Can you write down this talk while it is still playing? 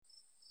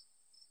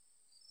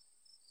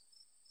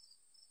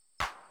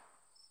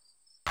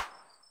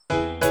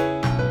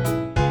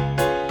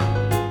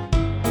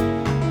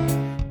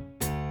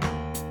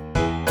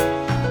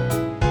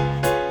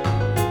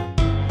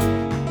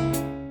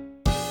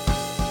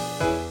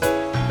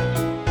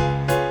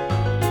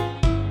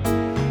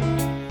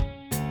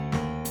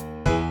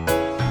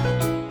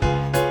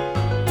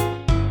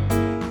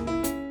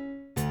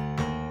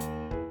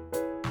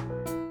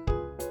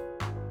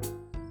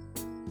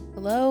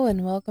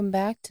and welcome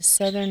back to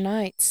Southern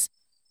Nights.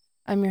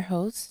 I'm your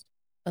host,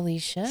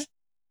 Alicia,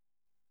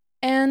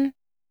 and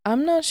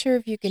I'm not sure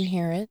if you can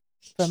hear it,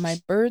 but my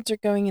birds are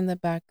going in the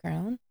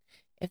background.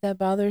 If that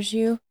bothers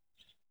you,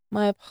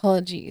 my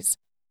apologies.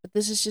 But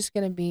this is just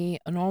going to be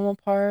a normal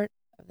part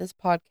of this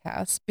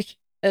podcast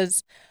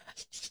because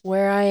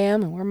where I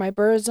am and where my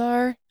birds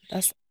are,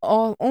 that's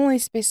all only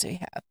space we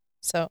have.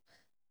 So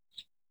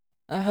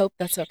I hope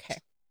that's okay.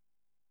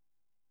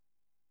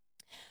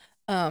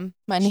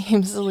 My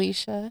name's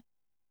Alicia,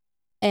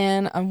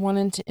 and I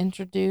wanted to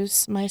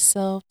introduce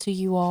myself to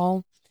you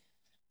all.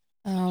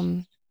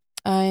 Um,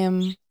 I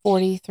am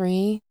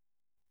 43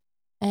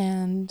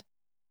 and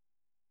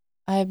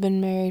I've been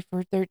married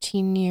for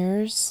 13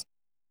 years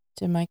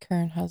to my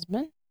current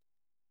husband.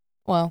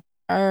 Well,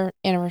 our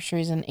anniversary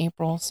is in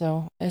April,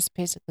 so it's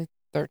basically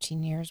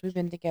 13 years. We've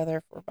been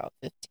together for about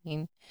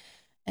 15.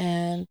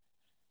 And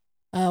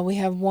we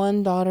have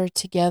one daughter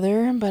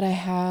together, but I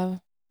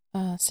have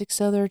 6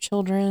 other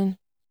children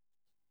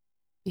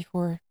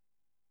before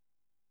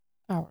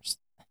ours.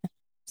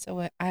 So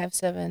I have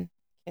 7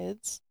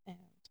 kids. And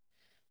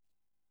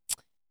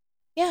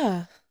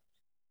yeah,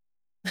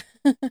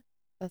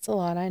 that's a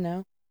lot, I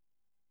know.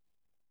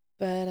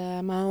 But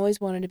I always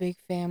wanted a big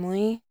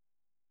family.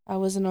 I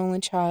was an only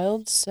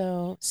child,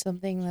 so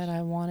something that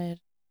I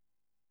wanted.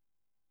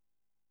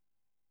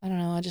 I don't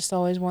know, I just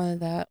always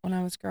wanted that when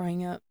I was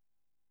growing up.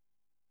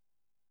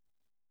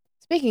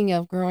 Speaking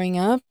of growing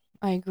up,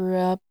 I grew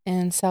up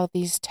in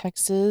Southeast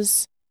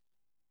Texas,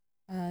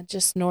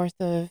 just north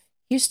of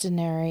Houston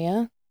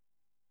area,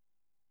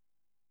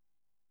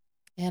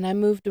 and I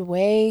moved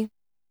away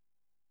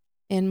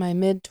in my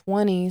mid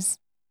 20s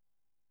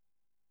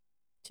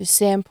to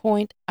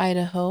Sandpoint,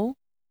 Idaho,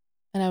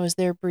 and I was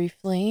there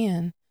briefly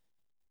and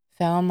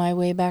found my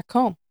way back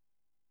home.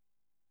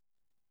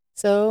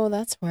 So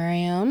that's where I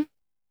am.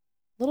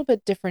 A little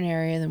bit different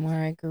area than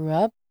where I grew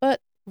up, but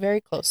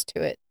very close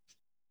to it.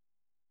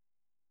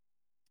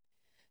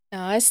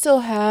 Now, I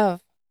still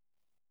have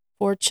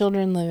 4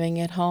 children living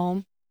at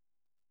home.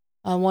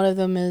 One of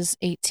them is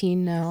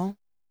 18 now.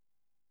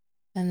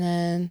 And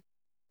then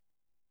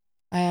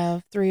I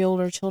have 3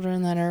 older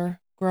children that are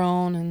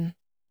grown and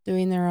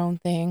doing their own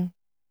thing.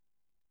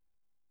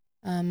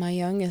 My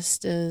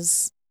youngest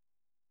is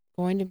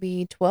going to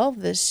be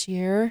 12 this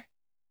year.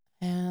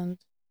 And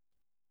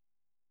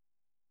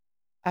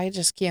I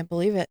just can't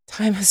believe it.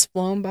 Time has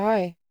flown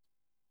by.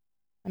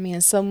 I mean,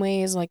 in some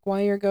ways, like while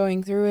you're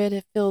going through it,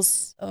 it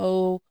feels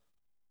so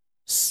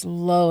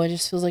slow. It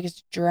just feels like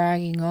it's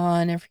dragging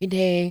on every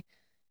day.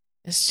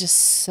 It's just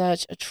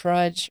such a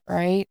trudge,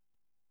 right?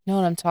 You know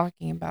what I'm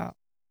talking about.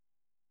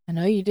 I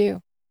know you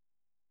do.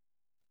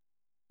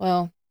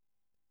 Well,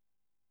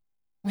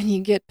 when you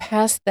get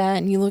past that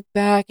and you look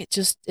back, it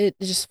just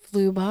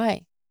flew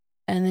by.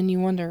 And then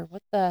you wonder,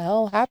 what the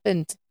hell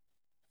happened?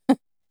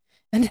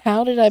 And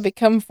how did I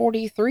become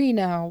 43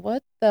 now?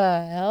 What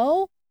the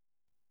hell?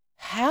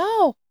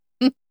 How?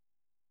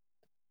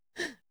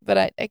 But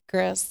I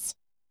digress.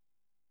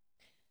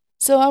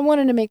 So I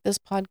wanted to make this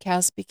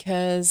podcast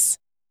because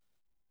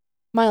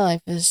my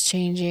life is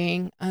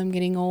changing. I'm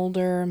getting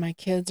older, my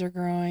kids are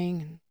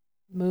growing and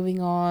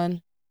moving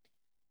on.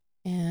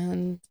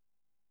 And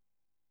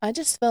I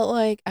just felt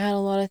like I had a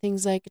lot of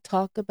things I could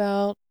talk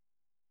about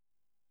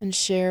and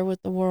share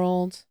with the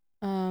world,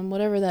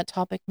 whatever that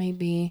topic may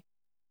be.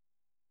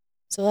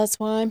 So that's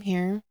why I'm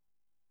here.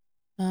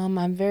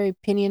 I'm very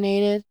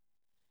opinionated,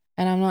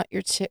 and I'm not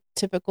your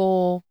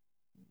typical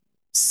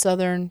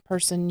Southern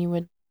person you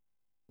would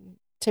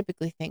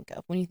typically think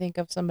of when you think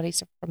of somebody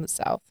from the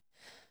South.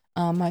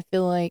 I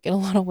feel like in a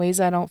lot of ways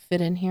I don't fit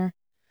in here.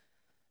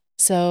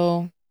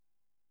 So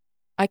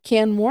I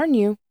can warn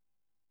you.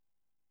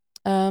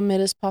 It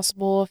is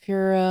possible if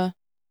you're a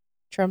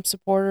Trump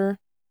supporter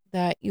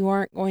that you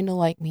aren't going to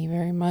like me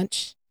very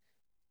much.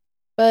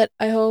 But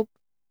I hope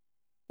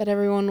that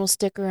everyone will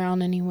stick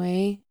around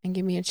anyway and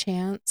give me a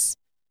chance.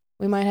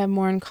 We might have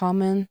more in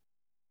common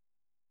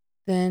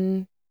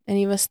than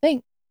any of us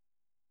think.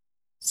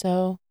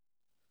 So,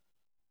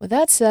 with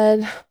that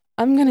said,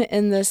 I'm going to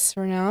end this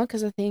for now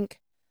because I think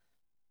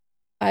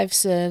I've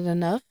said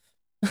enough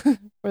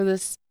for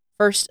this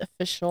first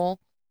official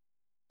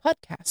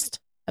podcast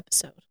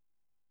episode.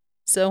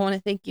 So, I want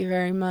to thank you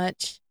very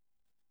much.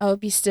 I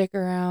hope you stick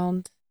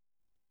around.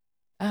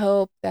 I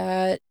hope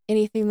that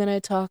anything that I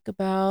talk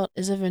about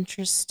is of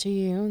interest to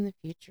you in the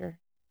future.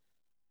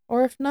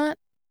 Or if not,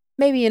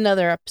 maybe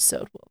another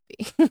episode will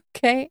be.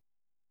 Okay?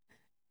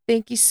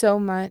 Thank you so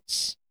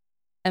much,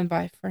 and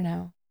bye for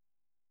now.